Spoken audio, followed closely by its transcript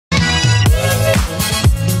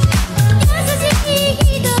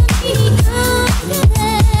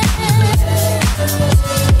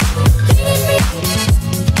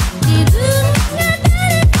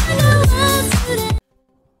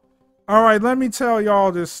right, let me tell y'all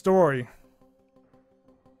this story.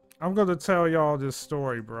 I'm gonna tell y'all this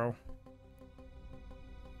story, bro.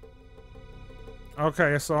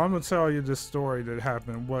 Okay, so I'm gonna tell you this story that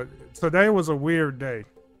happened. Today was a weird day.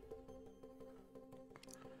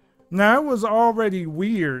 Now, it was already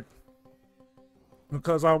weird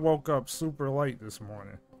because I woke up super late this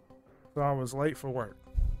morning. So I was late for work.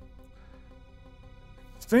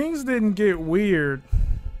 Things didn't get weird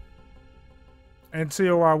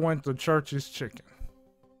until I went to Church's Chicken.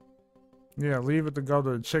 Yeah, leave it to go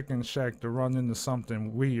to the chicken shack to run into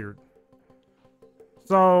something weird.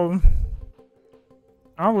 So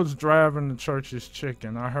I was driving to Church's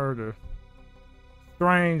Chicken. I heard a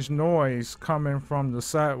strange noise coming from the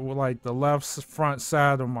side, like the left front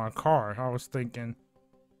side of my car. I was thinking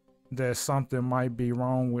that something might be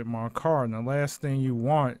wrong with my car, and the last thing you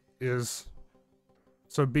want is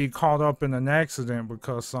to be caught up in an accident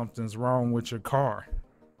because something's wrong with your car.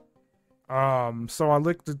 So I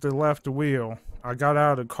looked at the left wheel. I got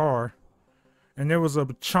out of the car, and there was a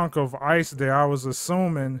chunk of ice there. I was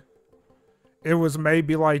assuming it was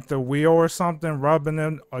maybe like the wheel or something rubbing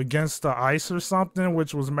it against the ice or something,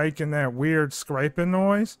 which was making that weird scraping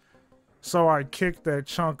noise. So I kicked that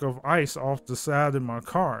chunk of ice off the side of my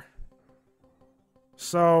car.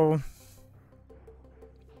 So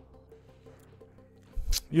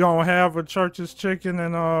you don't have a Church's Chicken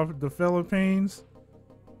in the Philippines?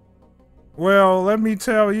 Well, let me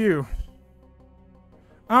tell you.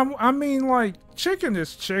 I mean, like, chicken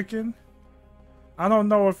is chicken. I don't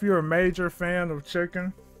know if you're a major fan of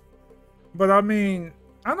chicken, but I mean,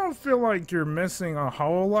 I don't feel like you're missing a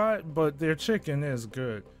whole lot, but their chicken is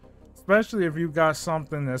good. Especially if you got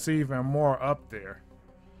something that's even more up there.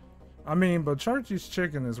 I mean, but Church's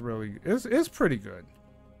Chicken is really, it's pretty good.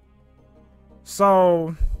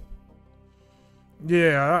 So,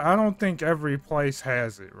 yeah, I don't think every place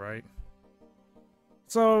has it, right?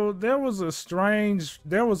 So there was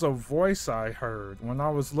a voice I heard when I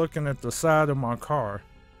was looking at the side of my car,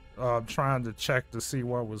 trying to check to see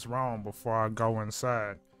what was wrong before I go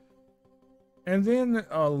inside. And then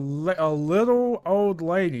a little old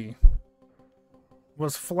lady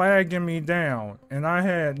was flagging me down, and I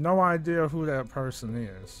had no idea who that person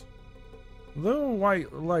is. Little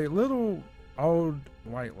old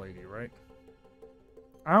white lady, right?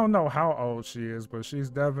 I don't know how old she is, but she's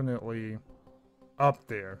definitely up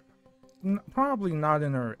there. Probably not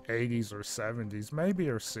in her 80s or 70s, maybe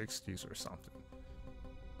her 60s or something.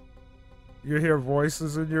 You hear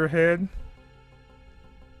voices in your head?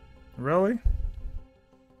 Really?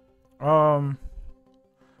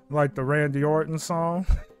 Like the Randy Orton song?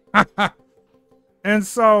 And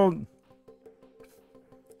so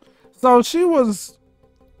she was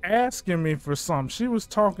asking me for something. She was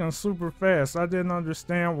talking super fast. I didn't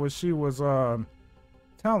understand what she was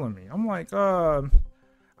telling me. I'm like, I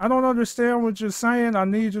don't understand what you're saying. I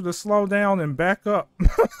need you to slow down and back up.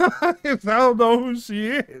 I don't know who she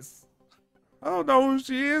is. I don't know who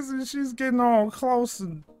she is, and she's getting all close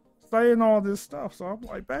and saying all this stuff. So I'm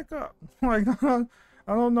like, back up. Like,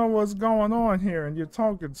 I don't know what's going on here, and you're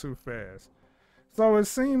talking too fast. So it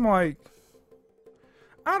seemed like,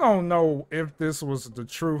 I don't know if this was the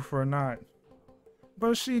truth or not,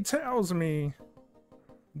 but she tells me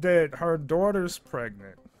that her daughter's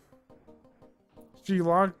pregnant. She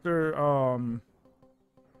locked her,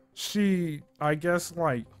 I guess,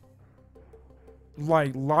 like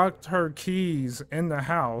locked her keys in the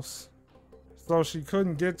house so she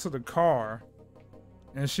couldn't get to the car,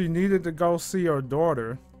 and she needed to go see her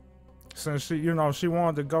daughter since she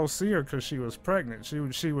wanted to go see her because she was pregnant.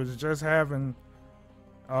 She was just having,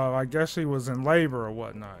 I guess she was in labor or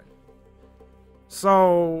whatnot.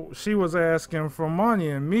 So she was asking for money,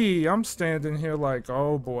 and I'm standing here like,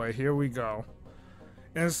 oh boy, here we go.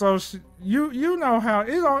 And so you know how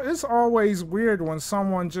it's always weird when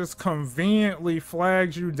someone just conveniently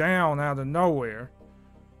flags you down out of nowhere.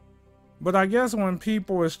 But I guess when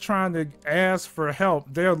people is trying to ask for help,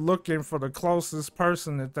 they're looking for the closest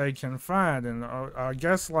person that they can find. And I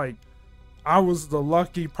guess like I was the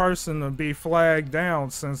lucky person to be flagged down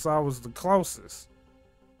since I was the closest.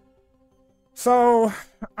 So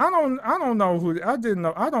I don't know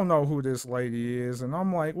who this lady is, and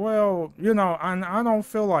I'm like, well, I don't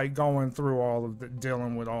feel like going through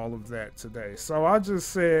dealing with all of that today. So I just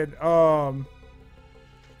said, well,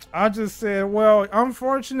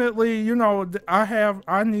 unfortunately,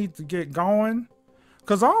 I need to get going,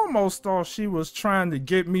 because I almost thought she was trying to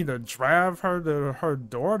get me to drive her to her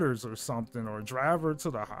daughter's or something, or drive her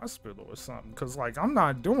to the hospital or something, because like I'm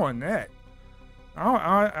not doing that.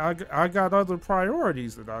 I got other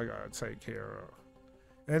priorities that I gotta take care of.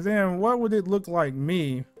 And then what would it look like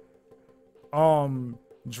me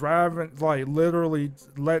driving, like literally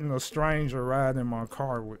letting a stranger ride in my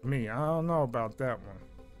car with me. I don't know about that one.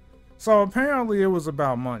 So apparently it was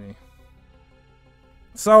about money.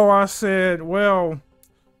 So I said, well,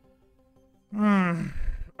 you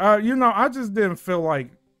know, I just didn't feel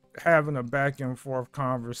like having a back and forth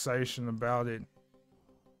conversation about it.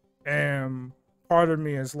 And part of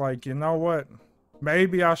me is like, you know what?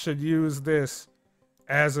 Maybe I should use this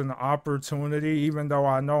as an opportunity, even though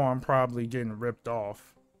I know I'm probably getting ripped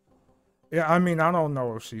off. Yeah, I mean, I don't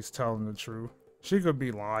know if she's telling the truth. She could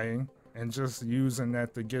be lying and just using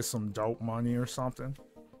that to get some dope money or something.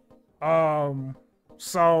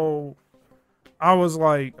 So I was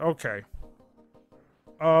like, okay.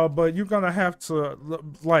 But you're gonna have to,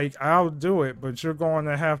 like, I'll do it, but you're going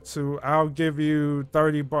to have to, I'll give you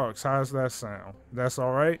 $30. How's that sound? That's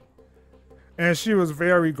all right? And she was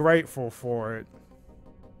very grateful for it.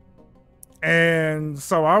 And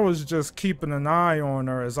so I was just keeping an eye on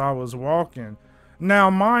her as I was walking. Now,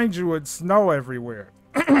 mind you, it's snow everywhere.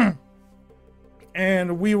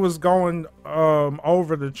 And we was going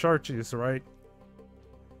over the churches, right?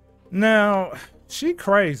 Now, she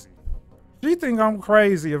crazy. She think I'm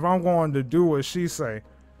crazy if I'm going to do what she say.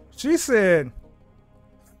 She said,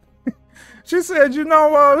 you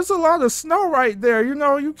know, there's a lot of snow right there. You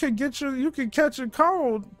know, you can catch a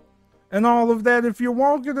cold and all of that if you're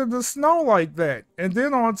walking in the snow like that. And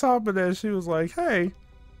then on top of that, she was like, hey,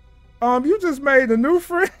 you just made a new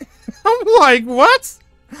friend. I'm like, what?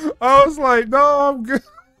 I was like, no, I'm good.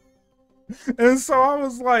 And so I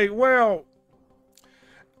was like, well,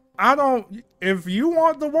 if you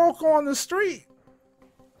want to walk on the street,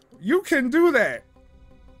 you can do that.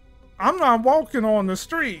 I'm not walking on the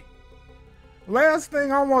street. Last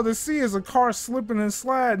thing I want to see is a car slipping and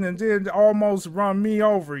sliding and then almost run me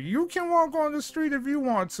over. You can walk on the street if you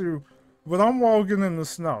want to, but I'm walking in the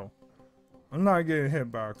snow. I'm not getting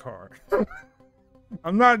hit by a car.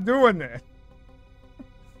 I'm not doing that.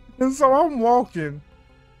 And so I'm walking.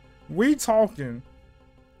 We talking.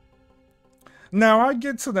 Now I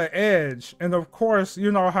get to the edge, and of course,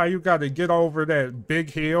 you know how you got to get over that big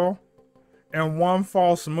hill, and one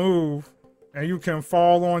false move, and you can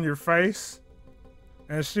fall on your face.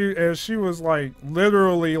 And she was like,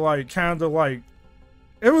 literally, like, kind of like,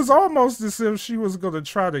 it was almost as if she was gonna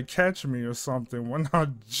try to catch me or something when I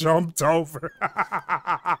jumped over.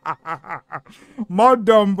 My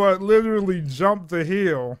dumb butt literally jumped the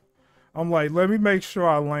hill. I'm like, let me make sure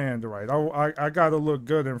I land right. I gotta look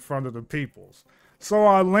good in front of the peoples. So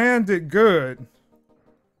I landed good.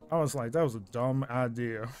 I was like, that was a dumb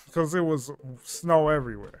idea because it was snow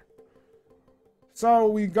everywhere. So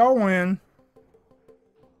we go in.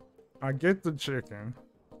 I get the chicken.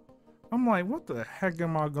 I'm like, what the heck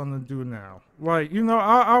am I gonna do now? Like, you know,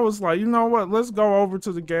 I was like, you know what? Let's go over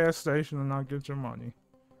to the gas station and I'll get your money.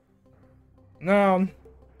 Now,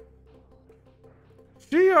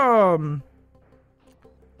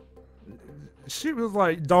 she was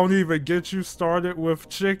like, don't even get you started with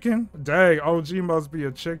chicken. Dang, OG must be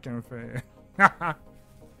a chicken fan.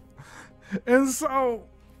 And so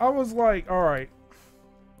I was like, all right.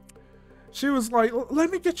 She was like, let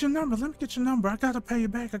me get your number. Let me get your number. I gotta pay you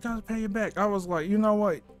back. I gotta pay you back. I was like, you know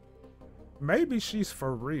what? Maybe she's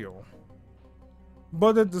for real.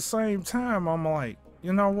 But at the same time, I'm like,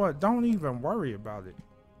 you know what? Don't even worry about it.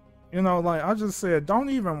 You know, like I just said, don't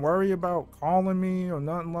even worry about calling me or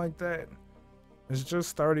nothing like that. It's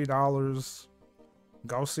just $30.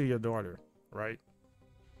 Go see your daughter, right?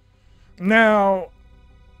 Now,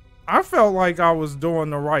 I felt like I was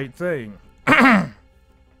doing the right thing.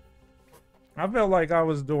 I felt like I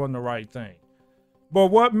was doing the right thing. But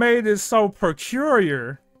what made it so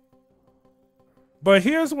peculiar? But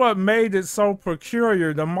here's what made it so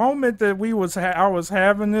peculiar. The moment that I was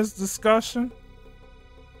having this discussion,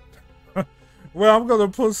 well, I'm gonna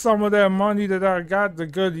put some of that money that I got to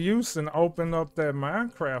good use and open up that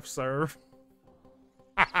Minecraft server.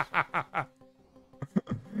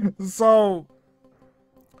 So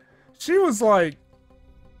she was like,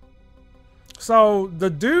 so the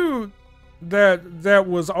dude that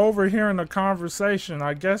was overhearing the conversation,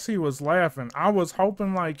 I guess he was laughing. I was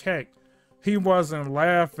hoping like heck he wasn't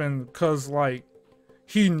laughing because like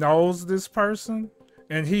he knows this person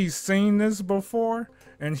and he's seen this before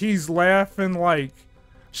and he's laughing like,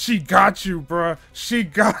 she got you, bruh. She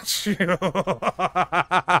got you.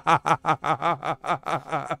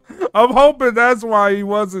 I'm hoping that's why he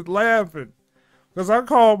wasn't laughing, because I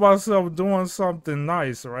called myself doing something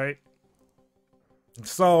nice, right?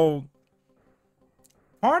 So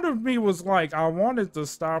part of me was like, I wanted to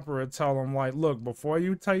stop her and tell him, like, look, before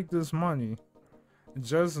you take this money,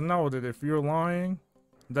 just know that if you're lying,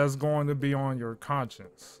 that's going to be on your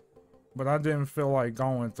conscience. But I didn't feel like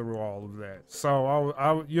going through all of that. So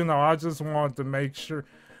I just wanted to make sure.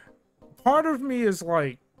 Part of me is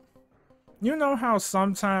like, you know how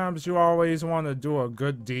sometimes you always want to do a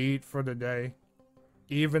good deed for the day,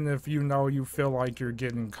 even if you know you feel like you're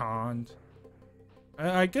getting conned?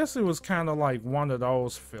 I guess it was kind of like one of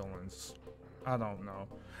those feelings. I don't know.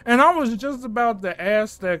 And I was just about to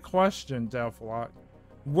ask that question, Deathlock.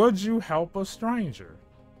 Would you help a stranger?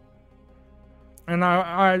 And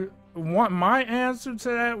I want my answer to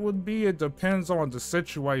that would be it depends on the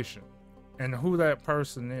situation and who that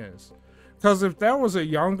person is. Because if that was a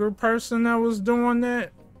younger person that was doing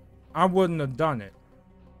that, I wouldn't have done it.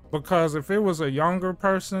 Because if it was a younger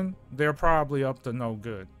person, they're probably up to no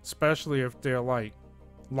good. Especially if they're like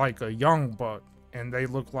a young buck and they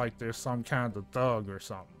look like they're some kind of thug or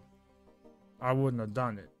something. I wouldn't have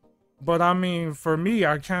done it. But I mean, for me,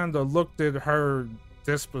 I kind of looked at her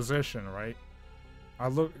disposition, right?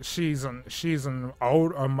 She's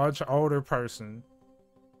a much older person.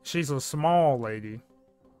 She's a small lady.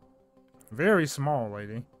 Very small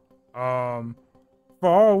lady. For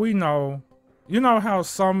all we know, you know how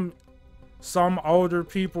some older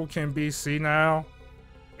people can be senile,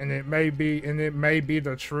 and it may be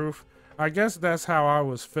the truth. I guess that's how I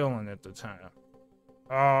was feeling at the time.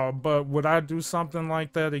 But would I do something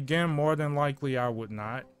like that again? More than likely I would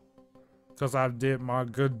not. Because I did my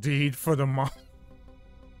good deed for the month.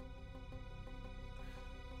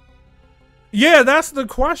 Yeah, that's the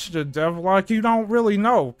question, Dev. Like, you don't really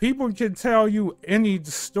know. People can tell you any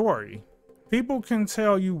story. People can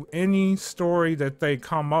tell you any story that they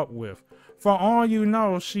come up with. For all you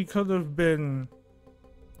know, she could have been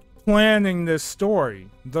planning this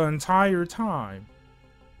story the entire time.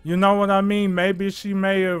 You know what I mean? Maybe she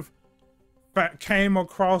may have came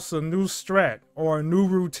across a new strat or a new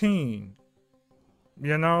routine.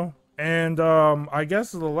 You know? And I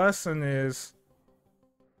guess the lesson is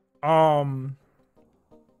don't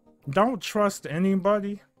trust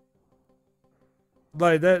anybody.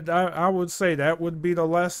 Like that, I would say that would be the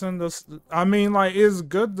lesson. I mean, like, it's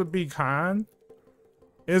good to be kind.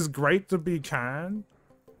 It's great to be kind.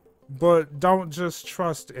 But don't just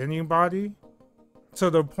trust anybody to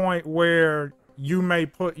the point where you may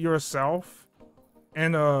put yourself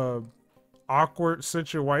in a awkward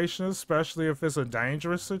situation, especially if it's a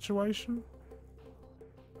dangerous situation.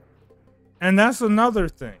 And that's another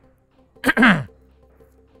thing.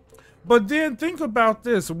 But then think about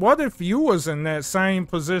this. What if you was in that same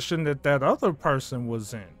position that that other person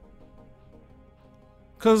was in?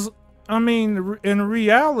 Because, I mean, in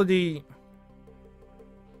reality,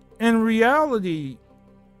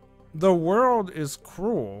 the world is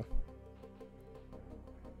cruel.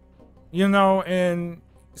 You know, and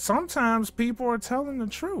sometimes people are telling the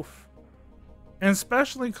truth. And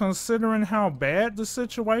especially considering how bad the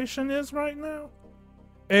situation is right now.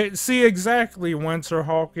 See, exactly,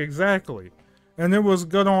 Winterhawk, exactly. And it was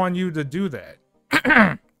good on you to do that.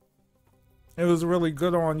 It was really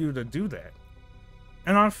good on you to do that.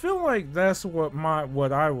 And I feel like that's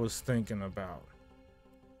what I was thinking about.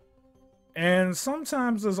 And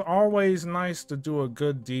sometimes it's always nice to do a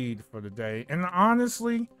good deed for the day. And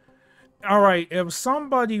honestly, alright, if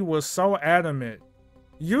somebody was so adamant,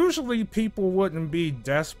 usually people wouldn't be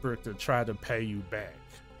desperate to try to pay you back.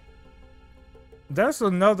 That's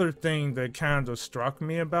another thing that kind of struck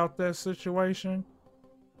me about that situation.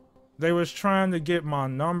 They was trying to get my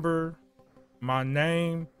number, my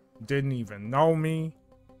name, didn't even know me.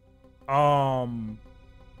 And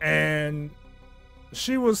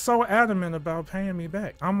she was so adamant about paying me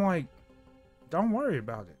back. I'm like, don't worry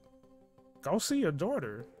about it. Go see your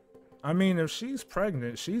daughter. I mean, if she's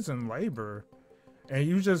pregnant, she's in labor, and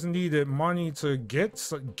you just needed money to get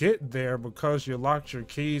there because you locked your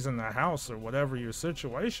keys in the house or whatever your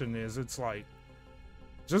situation is, it's like,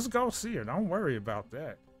 just go see her. Don't worry about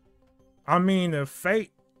that. I mean, if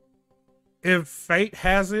fate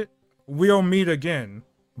has it, we'll meet again.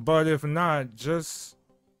 But if not, just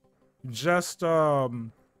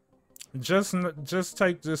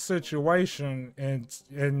take this situation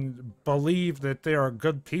and believe that there are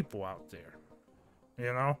good people out there,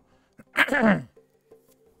 you know.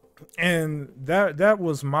 And that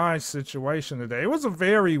was my situation today. It was a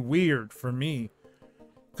very weird for me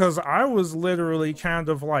because I was literally kind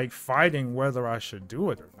of like fighting whether I should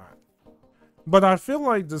do it or not. But I feel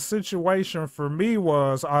like the situation for me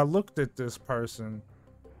was I looked at this person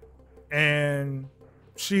and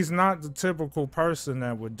she's not the typical person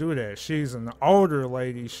that would do that. She's an older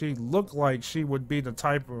lady. She looked like she would be the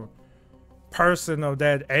type of person of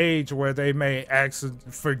that age where they may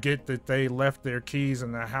forget that they left their keys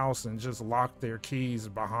in the house and just lock their keys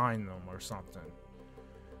behind them or something.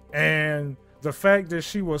 And the fact that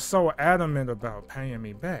she was so adamant about paying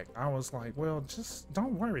me back, I was like, well, just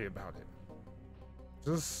don't worry about it.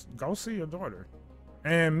 Just go see your daughter.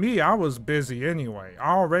 And me, I was busy anyway.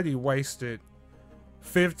 I already wasted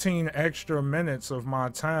 15 extra minutes of my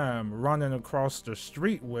time running across the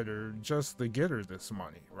street with her just to get her this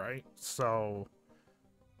money, right? So,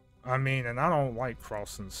 I mean, and I don't like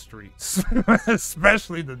crossing streets,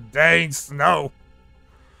 especially the dang snow.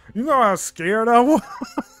 You know how scared I was?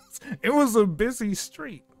 It was a busy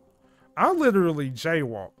street. I literally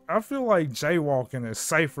jaywalked. I feel like jaywalking is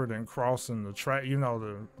safer than crossing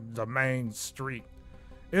the main street.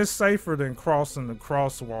 It's safer than crossing the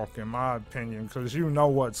crosswalk, in my opinion, because you know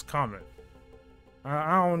what's coming.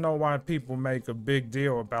 I don't know why people make a big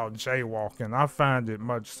deal about jaywalking. I find it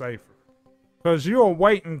much safer. Because you'll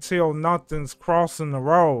wait until nothing's crossing the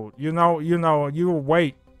road. You'll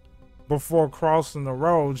wait before crossing the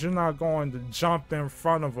road. You're not going to jump in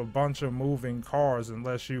front of a bunch of moving cars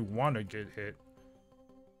unless you want to get hit.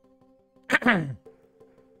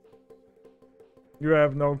 You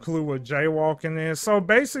have no clue what jaywalking is. So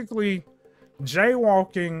basically,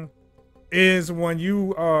 jaywalking is when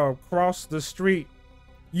you cross the street.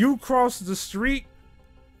 You cross the street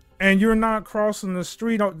and you're not crossing the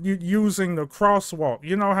street using the crosswalk.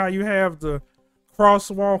 You know how you have the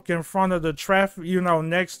crosswalk in front of the traffic,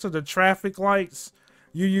 next to the traffic lights?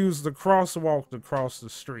 You use the crosswalk to cross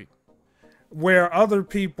the street. Where other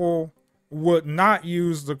people would not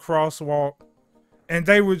use the crosswalk, and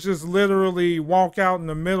they would just literally walk out in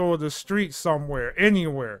the middle of the street somewhere,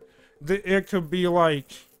 anywhere. It could be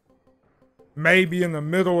like maybe in the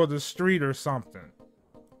middle of the street or something.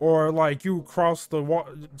 Or like you cross the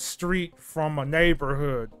street from a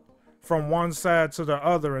neighborhood from one side to the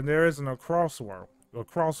other and there isn't a crosswalk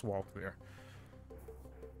there.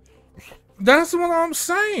 That's what I'm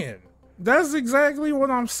saying. That's exactly what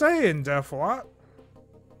I'm saying, Deflot.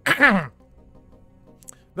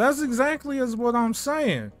 That's exactly what I'm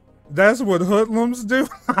saying. That's what hoodlums do.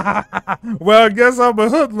 Well, I guess I'm a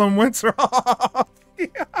hoodlum, Winterhawk.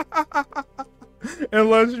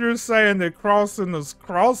 Unless you're saying that crossing this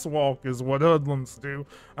crosswalk is what hoodlums do.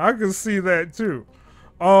 I can see that too.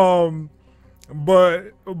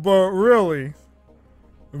 But really,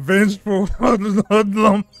 vengeful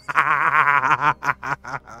hoodlum.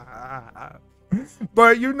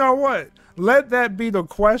 But you know what? Let that be the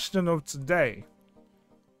question of today.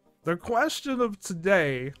 The question of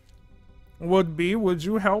today would be, would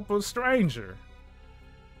you help a stranger?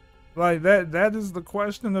 Like that is the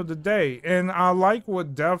question of the day. And I like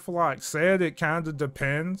what Deflock said, it kind of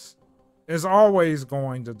depends. It's always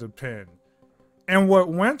going to depend. And what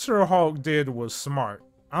Winterhawk did was smart.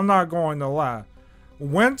 I'm not going to lie.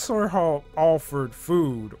 Winterhawk offered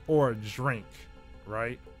food or a drink,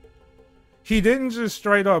 right? He didn't just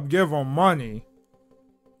straight up give him money,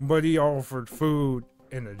 but he offered food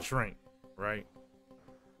and a drink, right?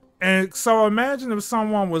 And so imagine if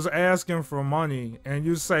someone was asking for money and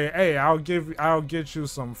you say, hey, I'll get you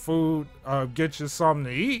some food, get you something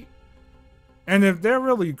to eat. And if they're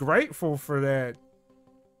really grateful for that,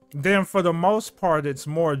 then for the most part, it's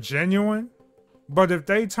more genuine. But if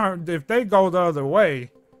they go the other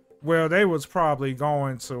way, well, they was probably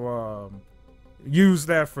going to use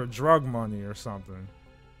that for drug money or something.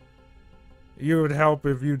 You would help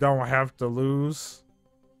if you don't have to lose.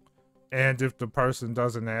 And if the person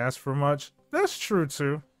doesn't ask for much, that's true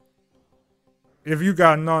too. If you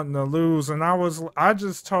got nothing to lose, and I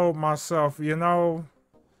just told myself, it's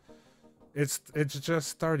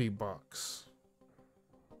just $30.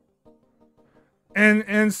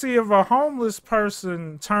 And see, if a homeless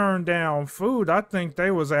person turned down food, I think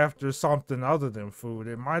they was after something other than food.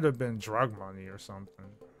 It might have been drug money or something.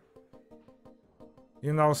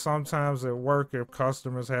 Sometimes at work, if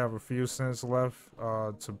customers have a few cents left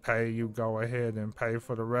to pay, you go ahead and pay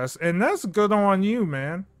for the rest. And that's good on you,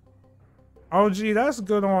 man. OG, that's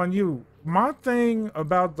good on you. My thing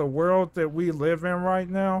about the world that we live in right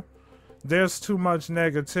now, there's too much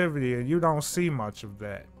negativity and you don't see much of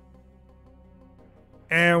that.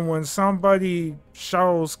 And when somebody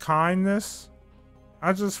shows kindness,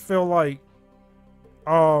 I just feel like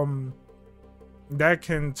that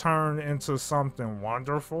can turn into something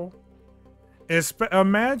wonderful.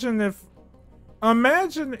 Imagine if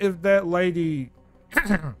that lady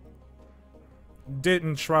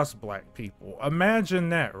didn't trust black people. Imagine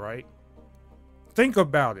that, right? Think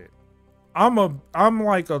about it. I'm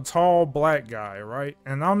like a tall black guy, right?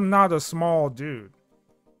 And I'm not a small dude.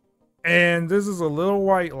 And this is a little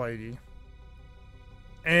white lady.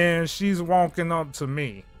 and she's walking up to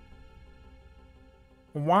me.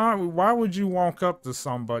 Why would you walk up to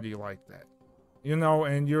somebody like that? You know,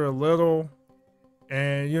 and you're little,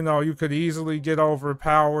 and you know, you could easily get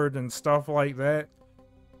overpowered and stuff like that.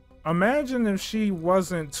 Imagine if she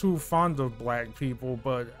wasn't too fond of black people,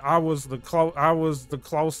 but I was the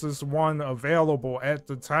closest one available at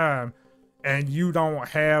the time, and you don't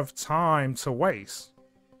have time to waste.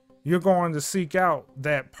 You're going to seek out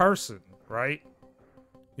that person, right?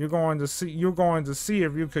 You're going to see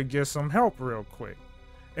if you could get some help real quick.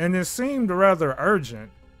 And it seemed rather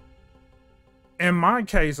urgent. In my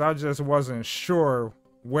case, I just wasn't sure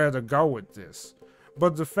where to go with this.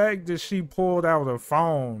 But the fact that she pulled out her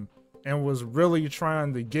phone and was really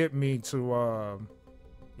trying to get me to,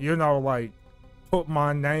 you know, like, put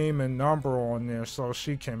my name and number on there so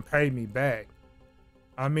she can pay me back.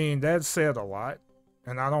 I mean, that said a lot.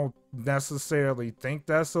 And I don't necessarily think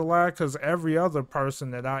that's a lie, because every other person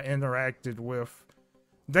that I interacted with,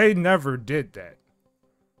 they never did that.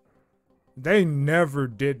 They never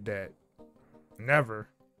did that. Never.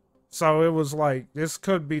 So it was like, this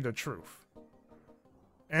could be the truth.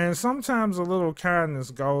 And sometimes a little kindness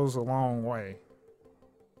goes a long way.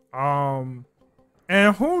 And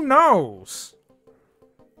who knows?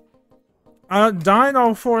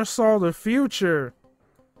 Dino foresaw the future.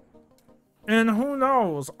 And who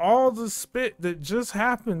knows, all the spit that just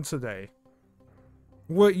happened today.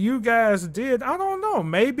 What you guys did, I don't know.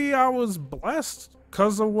 Maybe I was blessed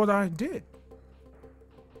because of what I did.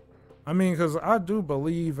 I mean, because I do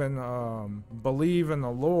believe in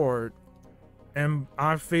the Lord. And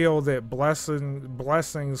I feel that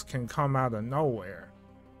blessings can come out of nowhere.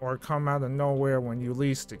 Or come out of nowhere when you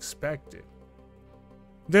least expect it.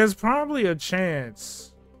 There's probably a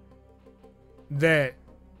chance that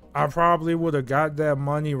I probably would have got that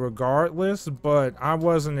money regardless, but I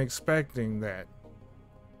wasn't expecting that.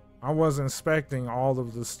 I wasn't expecting all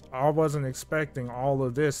of this. I wasn't expecting all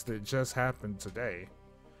of this that just happened today.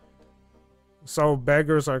 So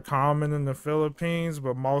beggars are common in the Philippines,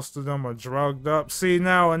 but most of them are drugged up. See,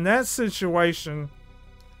 now in that situation,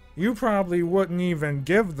 you probably wouldn't even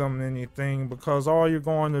give them anything, because all you're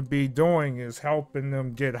going to be doing is helping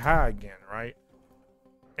them get high again, right?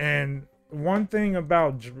 And one thing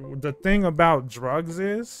about drugs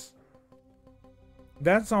is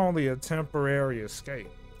that's only a temporary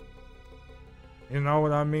escape. You know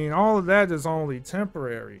what I mean? All of that is only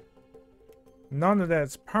temporary. None of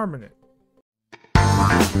that's permanent.